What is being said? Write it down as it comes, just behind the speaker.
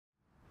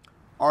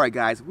Alright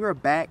guys, we're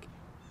back,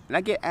 and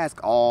I get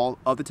asked all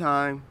of the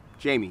time,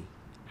 Jamie,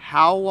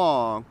 how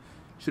long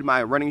should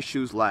my running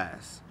shoes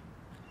last?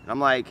 And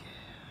I'm like,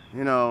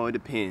 it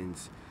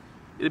depends.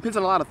 It depends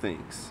on a lot of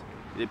things.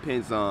 It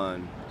depends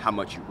on how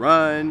much you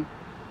run,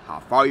 how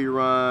far you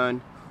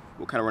run,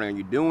 what kind of running are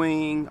you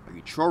doing, are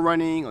you trail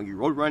running, are you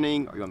road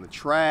running, are you on the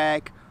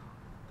track,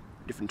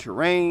 different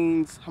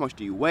terrains, how much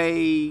do you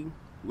weigh,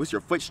 what's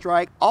your foot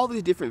strike, all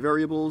these different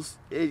variables,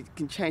 it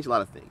can change a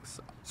lot of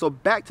things. So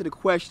back to the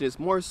question, it's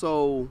more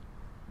so,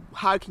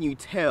 how can you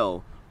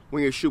tell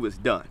when your shoe is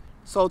done?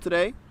 So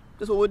today,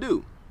 that's what we'll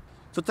do.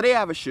 So today I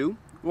have a shoe,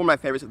 one of my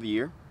favorites of the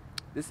year.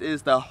 This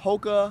is the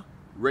Hoka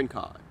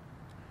Rincon.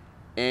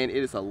 And it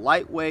is a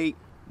lightweight,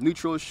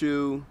 neutral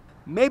shoe,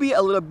 maybe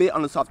a little bit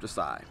on the softer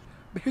side.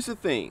 But here's the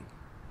thing,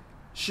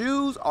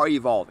 shoes are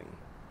evolving.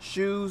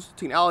 Shoes,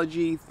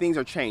 technology, things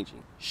are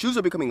changing. Shoes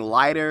are becoming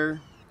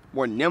lighter,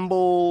 more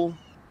nimble,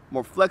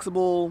 more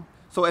flexible.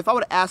 So if I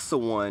would ask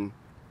someone,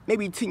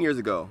 maybe 10 years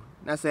ago,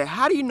 and I said,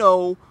 how do you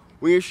know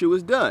when your shoe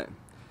is done?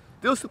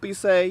 They'll simply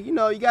say, you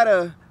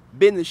gotta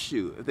bend the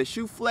shoe. If the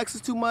shoe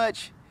flexes too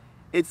much,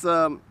 it's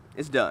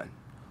done.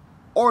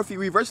 Or if you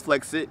reverse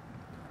flex it,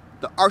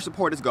 the arch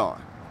support is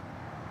gone.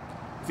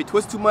 If you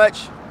twist too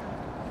much,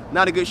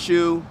 not a good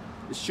shoe,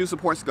 the shoe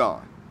support's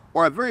gone.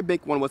 Or a very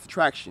big one was the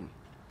traction.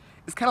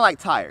 It's kind of like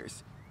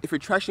tires. If your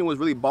traction was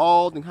really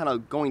bald and kind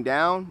of going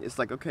down, it's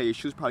like, okay, your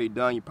shoe's probably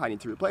done, you probably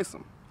need to replace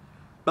them.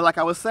 But like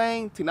I was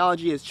saying,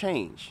 technology has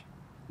changed.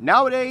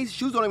 Nowadays,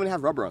 shoes don't even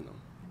have rubber on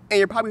them. And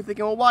you're probably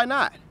thinking, well, why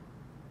not?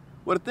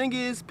 Well, the thing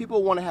is,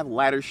 people want to have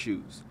lighter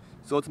shoes.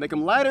 So to make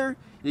them lighter,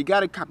 you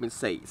gotta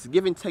compensate. It's a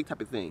give and take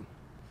type of thing.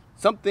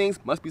 Some things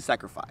must be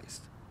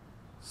sacrificed.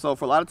 So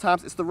for a lot of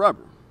times, it's the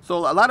rubber. So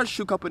a lot of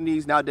shoe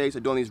companies nowadays are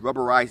doing these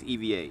rubberized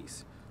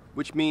EVAs,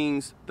 which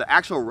means the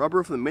actual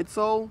rubber from the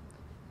midsole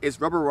is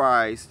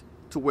rubberized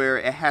to where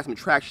it has some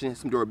traction,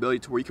 some durability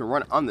to where you can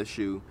run on the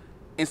shoe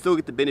and still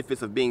get the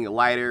benefits of being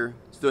lighter,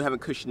 still having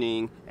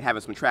cushioning, and having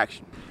some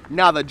traction.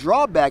 Now the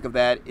drawback of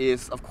that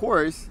is, of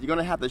course, you're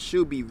gonna have the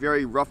shoe be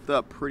very roughed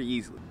up pretty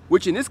easily,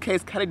 which in this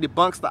case kind of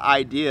debunks the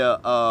idea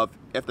of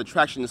if the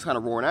traction is kind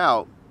of worn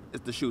out,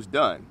 if the shoe's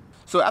done.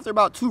 So after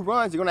about 2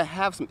 runs, you're gonna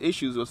have some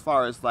issues as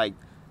far as like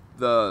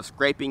the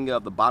scraping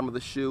of the bottom of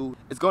the shoe.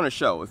 It's gonna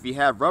show. If you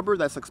have rubber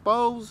that's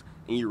exposed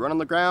and you run on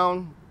the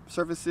ground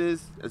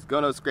surfaces, it's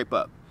gonna scrape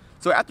up.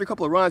 So after a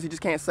couple of runs, you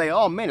just can't say,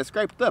 oh man, it's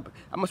scraped up,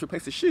 I must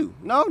replace the shoe.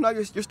 No,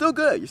 you're still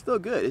good, you're still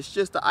good. It's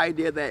just the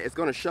idea that it's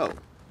gonna show.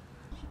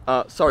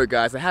 Sorry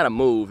guys, I had to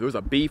move. There was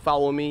a bee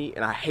following me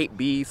and I hate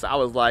bees, so I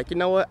was like, you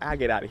know what, I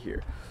get out of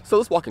here. So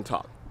let's walk and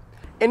talk.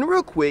 And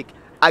real quick,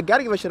 I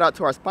gotta give a shout out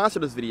to our sponsor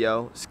of this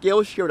video,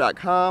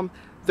 Skillshare.com.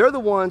 They're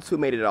the ones who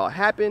made it all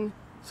happen,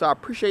 so I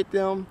appreciate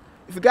them.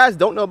 If you guys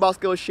don't know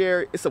about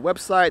Skillshare, it's a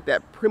website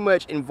that pretty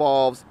much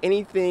involves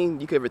anything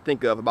you could ever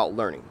think of about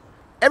learning.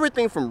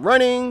 Everything from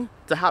running,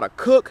 to how to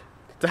cook,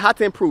 to how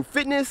to improve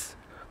fitness,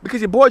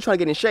 because your boy's trying to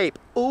get in shape,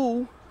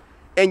 ooh.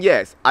 And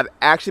yes, I've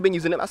actually been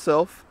using it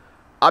myself.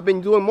 I've been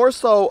doing more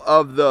so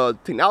of the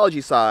technology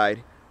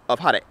side of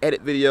how to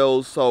edit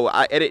videos, so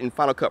I edit in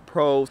Final Cut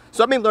Pro.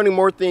 So I've been learning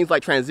more things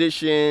like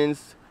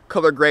transitions,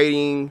 color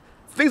grading,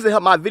 things that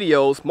help my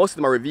videos, most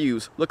of my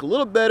reviews, look a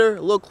little better,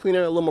 a little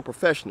cleaner, a little more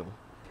professional.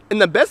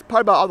 And the best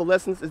part about all the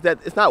lessons is that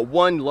it's not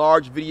one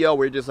large video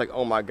where you're just like,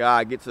 oh my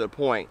God, get to the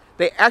point.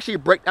 They actually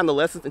break down the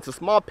lessons into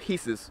small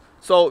pieces.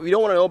 So if you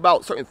don't want to know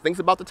about certain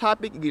things about the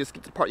topic, you can just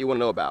get to the part you want to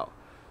know about.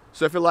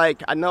 So if you're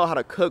like, I know how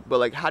to cook,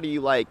 but like, how do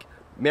you like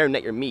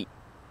marinate your meat?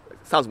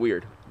 Sounds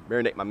weird,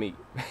 marinate my meat.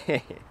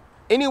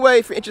 Anyway,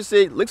 if you're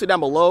interested, links are down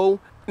below.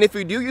 And if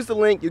you do use the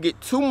link, you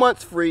get 2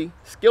 months free,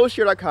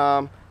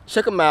 Skillshare.com.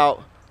 Check them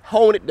out,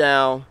 hone it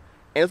down,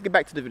 and let's get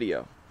back to the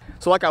video.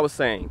 So like I was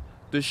saying,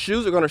 the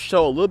shoes are gonna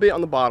show a little bit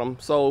on the bottom,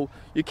 so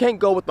you can't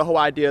go with the whole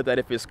idea that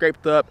if it's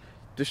scraped up,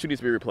 the shoe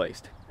needs to be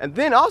replaced. And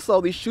then also,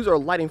 these shoes are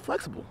light and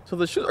flexible. So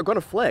the shoes are gonna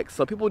flex.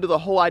 So people do the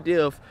whole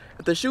idea of,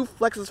 if the shoe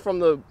flexes from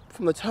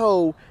the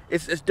toe,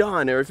 it's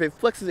done. Or if it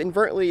flexes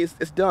invertly,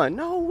 it's done.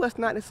 No, that's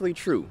not necessarily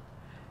true.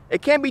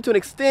 It can be to an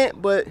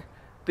extent, but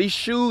these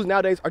shoes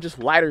nowadays are just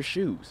lighter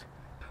shoes.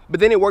 But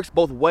then it works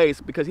both ways,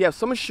 because you have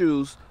some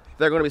shoes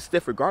that are gonna be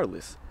stiff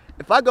regardless.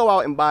 If I go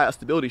out and buy a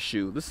stability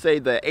shoe, let's say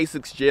the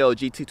Asics Gel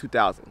GT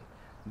 2000,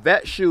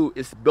 that shoe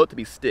is built to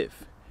be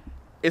stiff.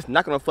 It's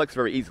not gonna flex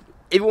very easily.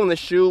 Even when the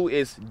shoe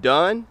is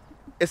done,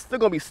 it's still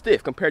gonna be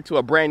stiff compared to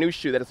a brand new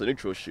shoe that is a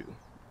neutral shoe,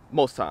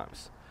 most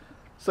times.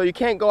 So you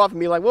can't go off and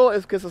be like, well,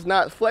 it's because it's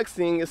not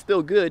flexing, it's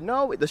still good.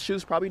 No, the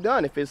shoe's probably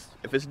done if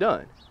it's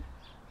done.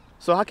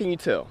 So how can you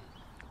tell?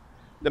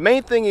 The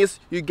main thing is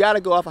you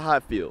gotta go off of how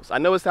it feels. I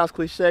know it sounds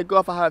cliche, go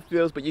off of how it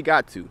feels, but you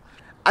got to.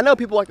 I know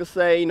people like to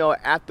say,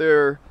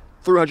 after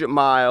 300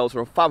 miles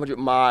or 500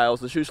 miles,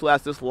 the shoe should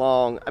last this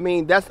long. I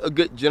mean, that's a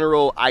good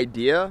general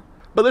idea,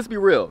 but let's be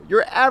real.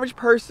 Your average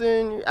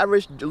person, your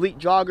average elite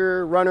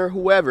jogger, runner,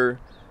 whoever,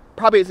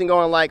 probably isn't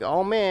going like,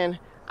 oh man,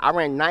 I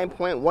ran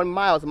 9.1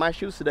 miles in my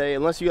shoes today,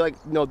 unless you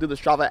do the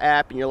Strava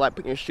app and you're like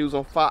putting your shoes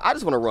on fire. I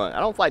just want to run. I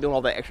don't feel like doing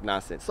all that extra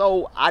nonsense,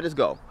 so I just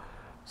go.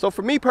 So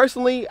for me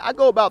personally, I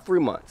go about 3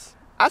 months.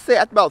 I say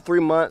after about 3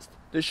 months,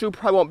 the shoe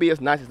probably won't be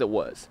as nice as it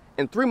was.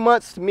 And 3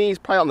 months to me is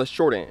probably on the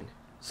short end.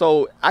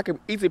 So I could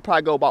easily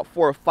probably go about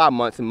 4 or 5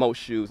 months in most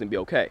shoes and be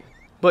okay.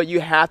 But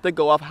you have to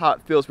go off how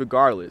it feels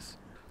regardless.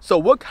 So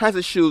what kinds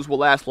of shoes will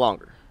last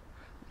longer?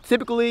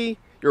 Typically,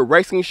 your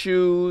racing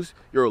shoes,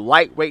 your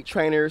lightweight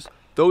trainers,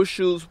 those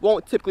shoes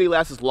won't typically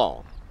last as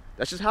long.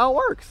 That's just how it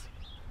works.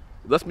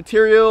 Less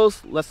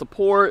materials, less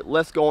support,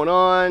 less going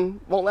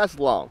on, won't last as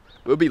long.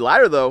 It'll be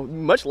lighter though,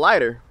 much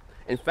lighter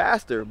and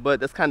faster, but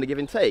that's kind of give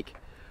and take.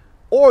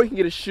 Or you can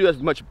get a shoe that's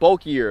much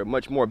bulkier,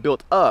 much more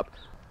built up.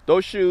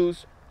 Those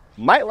shoes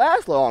might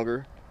last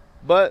longer,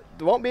 but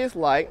they won't be as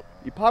light.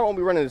 You probably won't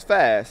be running as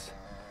fast.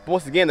 But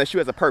once again, the shoe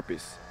has a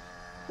purpose.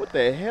 What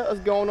the hell is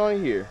going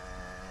on here?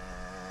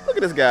 Look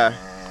at this guy.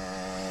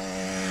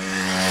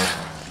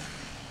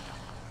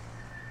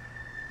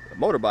 A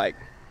motorbike,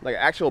 like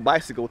an actual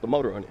bicycle with a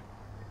motor on it.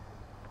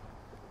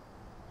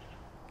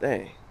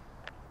 Dang,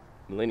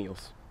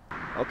 millennials.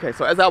 Okay,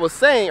 so as I was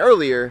saying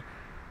earlier,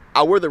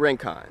 I wear the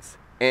Rincons.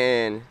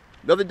 And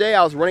the other day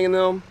I was running in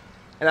them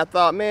and I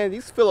thought, man,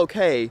 these feel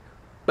okay,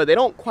 but they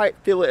don't quite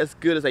feel as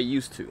good as they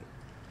used to.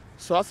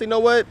 So I said, you know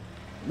what?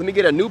 Let me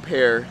get a new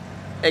pair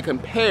and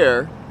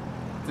compare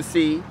to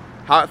see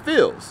how it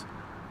feels.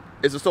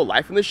 Is there still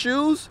life in the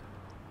shoes?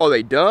 Are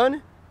they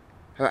done?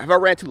 Have I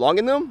ran too long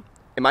in them?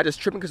 Am I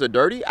just tripping because they're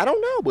dirty? I don't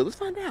know, but let's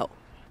find out.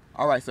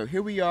 All right, so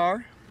here we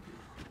are.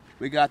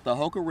 We got the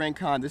Hoka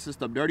Rincon. This is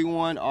the dirty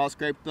one, all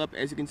scraped up,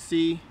 as you can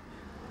see.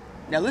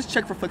 Now let's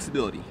check for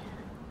flexibility.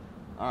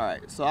 All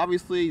right, so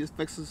obviously this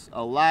flexes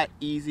a lot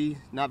easy,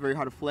 not very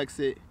hard to flex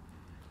it.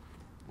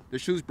 The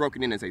shoe's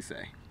broken in, as they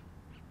say.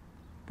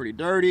 Pretty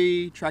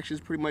dirty,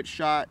 traction's pretty much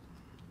shot.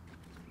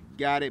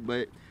 Got it,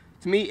 but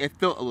to me it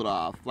felt a little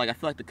off. Like I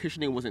feel like the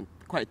cushioning wasn't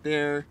quite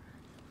there.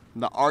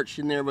 The arch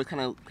in there was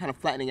kind of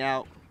flattening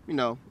out. You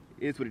know,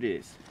 it is what it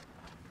is.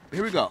 But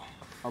here we go,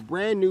 a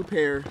brand new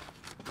pair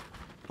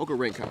Hoka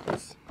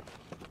Rincons.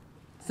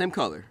 Same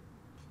color.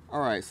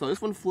 All right, so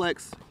this one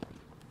flexed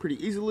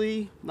pretty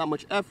easily, not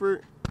much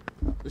effort.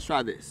 Let's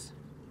try this.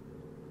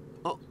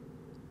 Oh,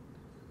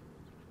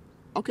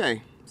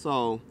 okay,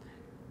 so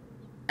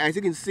as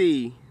you can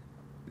see,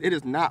 it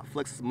does not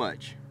flex as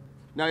much.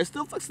 Now it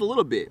still flexes a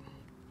little bit.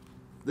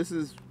 This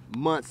is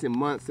months and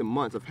months and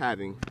months of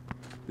having.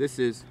 This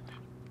is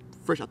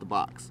fresh out the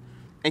box.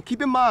 And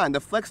keep in mind, the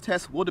flex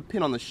test will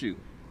depend on the shoe.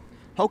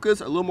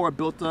 Hokas are a little more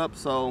built up,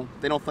 so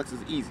they don't flex as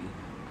easy.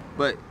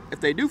 But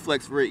if they do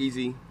flex very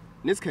easy, in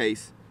this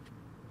case,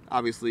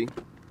 obviously,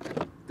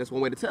 that's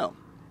one way to tell.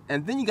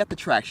 And then you got the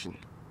traction.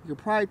 You can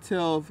probably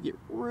tell if you get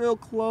real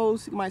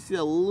close, you might see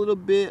a little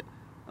bit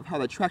of how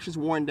the traction's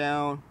worn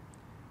down.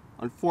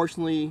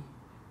 Unfortunately,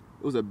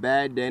 it was a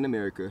bad day in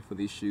America for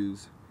these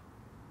shoes,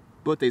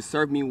 but they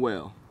served me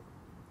well.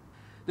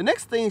 The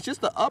next thing is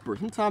just the upper.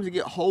 Sometimes you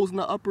get holes in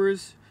the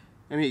uppers.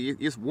 I mean,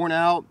 it's worn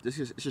out, it's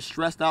just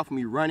stressed out from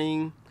me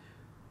running.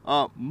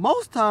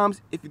 Most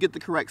times, if you get the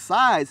correct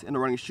size in a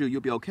running shoe,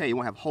 you'll be okay. You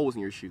won't have holes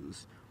in your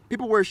shoes.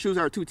 People wear shoes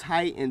that are too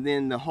tight and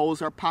then the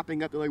holes are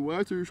popping up. They're like,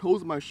 well, there's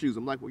holes in my shoes.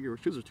 I'm like, well, your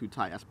shoes are too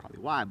tight. That's probably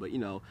why, but you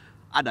know,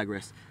 I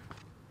digress.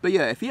 But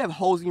yeah, if you have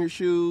holes in your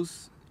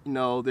shoes, you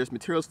know, there's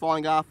materials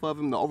falling off of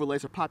them, the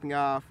overlays are popping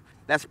off,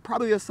 that's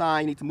probably a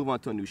sign you need to move on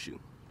to a new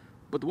shoe.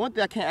 But the one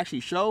thing I can't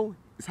actually show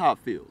is how it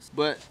feels.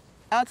 But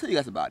I'll tell you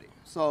guys about it.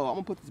 So I'm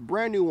gonna put this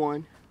brand new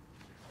one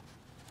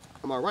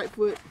on my right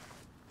foot,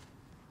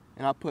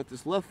 and I'll put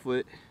this left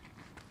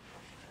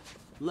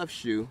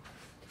shoe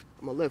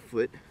on my left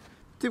foot.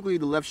 Typically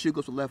the left shoe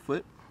goes with left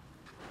foot.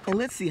 And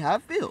let's see how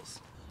it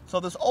feels. So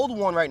this old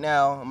one right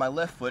now on my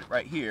left foot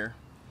right here,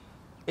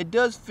 it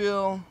does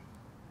feel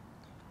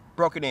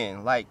broken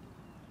in. Like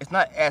it's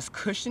not as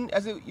cushioned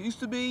as it used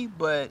to be,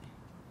 but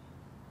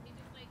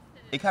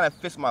it kind of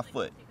fits my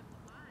foot.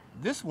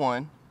 This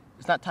one,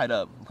 it's not tied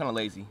up. I'm kind of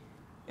lazy.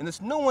 And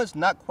this new one's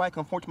not quite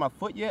conformed to my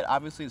foot yet.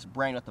 Obviously it's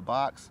brand new out the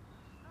box.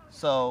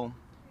 So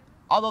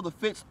although the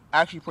fit's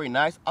actually pretty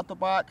nice out the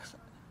box,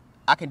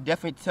 I can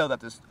definitely tell that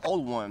this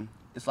old one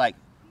is like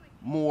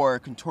more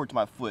contoured to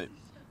my foot.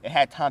 It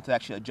had time to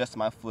actually adjust to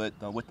my foot,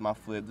 the width of my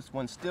foot. This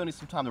one still needs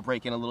some time to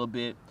break in a little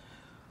bit.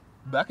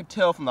 But I can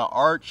tell from the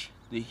arch,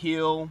 the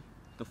heel,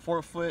 the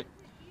forefoot,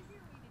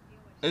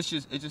 it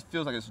just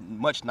feels like it's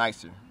much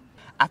nicer.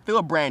 I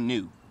feel brand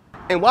new.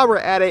 And while we're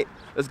at it,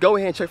 let's go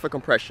ahead and check for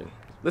compression.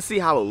 Let's see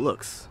how it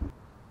looks.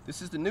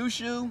 This is the new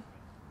shoe.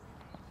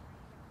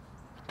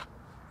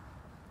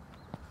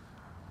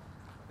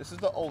 This is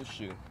the old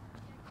shoe.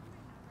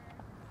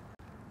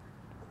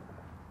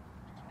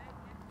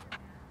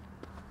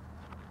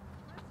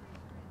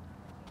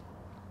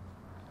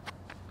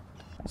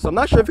 So I'm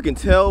not sure if you can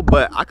tell,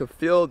 but I can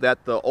feel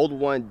that the old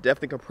one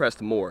definitely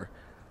compressed more.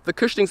 The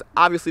cushioning's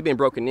obviously been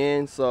broken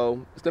in,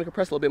 so it's gonna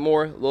compress a little bit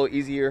more, a little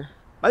easier.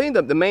 I think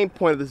the main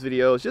point of this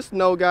video is just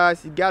know,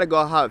 guys, you gotta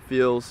go how it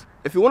feels.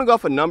 If you wanna go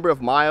off a number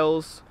of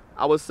miles,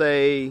 I would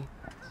say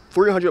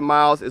 300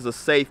 miles is a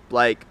safe,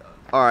 like,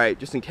 all right,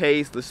 just in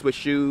case, let's switch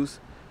shoes.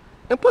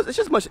 And plus, it's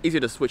just much easier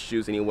to switch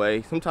shoes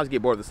anyway. Sometimes you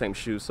get bored of the same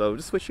shoes, so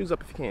just switch shoes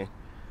up if you can.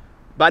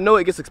 But I know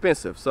it gets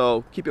expensive,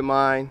 so keep in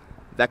mind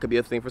that could be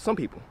a thing for some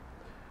people.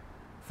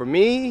 For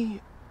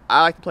me,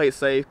 I like to play it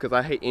safe because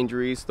I hate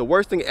injuries. The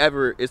worst thing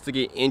ever is to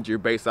get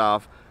injured based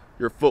off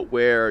your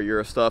footwear or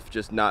your stuff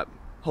just not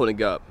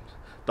holding up.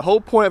 The whole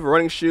point of a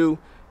running shoe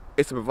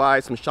is to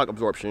provide some shock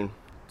absorption,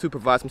 to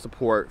provide some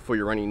support for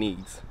your running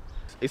needs.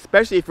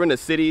 Especially if you're in a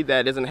city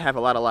that doesn't have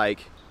a lot of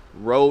like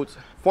roads.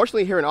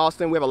 Fortunately here in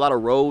Austin, we have a lot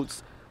of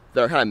roads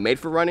that are kind of made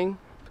for running.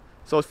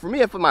 So for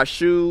me, if my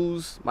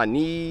shoes, my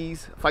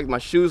knees, if like my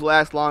shoes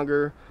last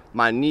longer,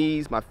 my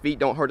knees, my feet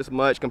don't hurt as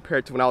much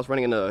compared to when I was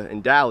running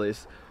in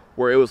Dallas,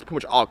 where it was pretty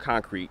much all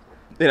concrete.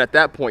 Then at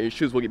that point, your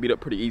shoes will get beat up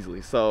pretty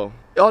easily. So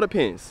it all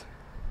depends.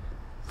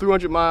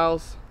 300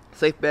 miles,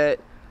 safe bet.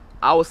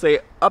 I would say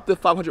up to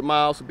 500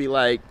 miles would be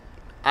like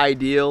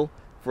ideal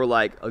for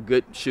like a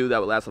good shoe that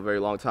would last a very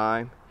long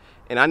time.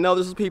 And I know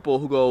there's people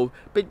who go,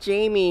 but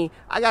Jamie,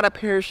 I got a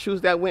pair of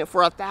shoes that went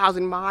for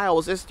 1,000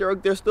 miles. They're still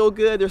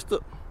good. They're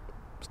still.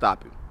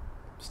 Stop it.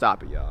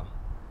 Stop it, y'all.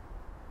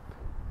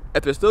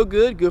 If they're still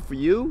good, good for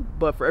you.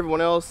 But for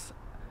everyone else,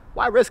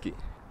 why risk it?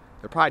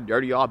 They're probably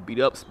dirty, all beat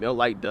up, smell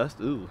like dust.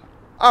 Ooh.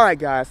 All right,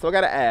 guys. So I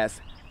gotta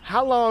ask,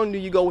 how long do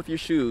you go with your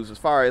shoes as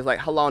far as like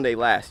how long they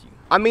last you?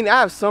 I mean, I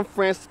have some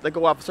friends that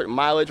go off a certain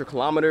mileage or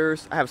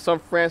kilometers. I have some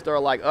friends that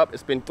are like,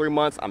 it's been 3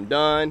 months, I'm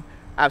done.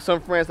 I have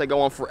some friends that go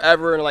on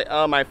forever and like,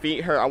 my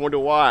feet hurt, I wonder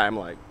why. I'm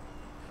like,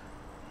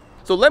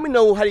 so let me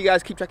know, how do you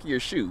guys keep track of your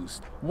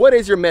shoes? What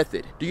is your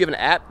method? Do you have an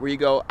app where you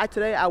go,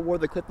 today I wore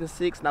the Clifton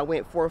 6 and I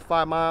went 4 or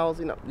 5 miles,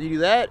 do you do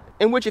that?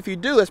 In which if you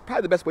do, that's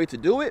probably the best way to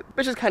do it. But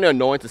it's just kind of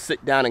annoying to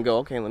sit down and go,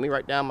 okay, let me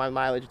write down my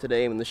mileage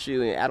today and the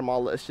shoe and add them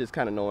all. It's just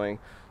kind of annoying.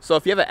 So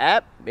if you have an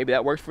app, maybe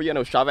that works for you. I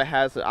know Strava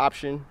has an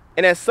option.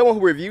 And as someone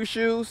who reviews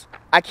shoes,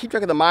 I keep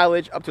track of the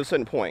mileage up to a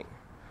certain point.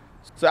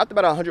 So after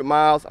about 100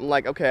 miles, I'm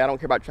like, okay, I don't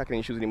care about tracking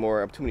any shoes anymore.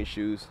 I have too many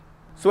shoes.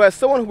 So as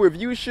someone who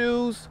reviews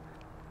shoes,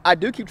 I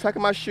do keep track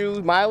of my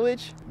shoes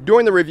mileage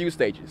during the review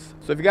stages.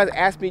 So if you guys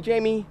ask me,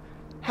 Jamie,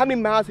 how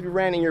many miles have you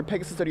ran in your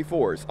Pegasus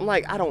 34s? I'm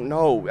like, I don't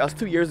know. That was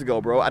 2 years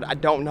ago, bro. I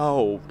don't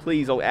know.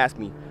 Please don't ask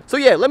me. So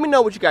yeah, let me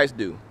know what you guys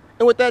do.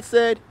 And with that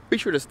said, be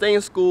sure to stay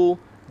in school,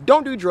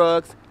 don't do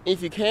drugs, and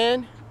if you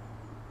can,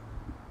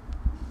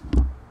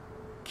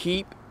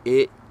 keep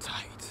it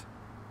tight.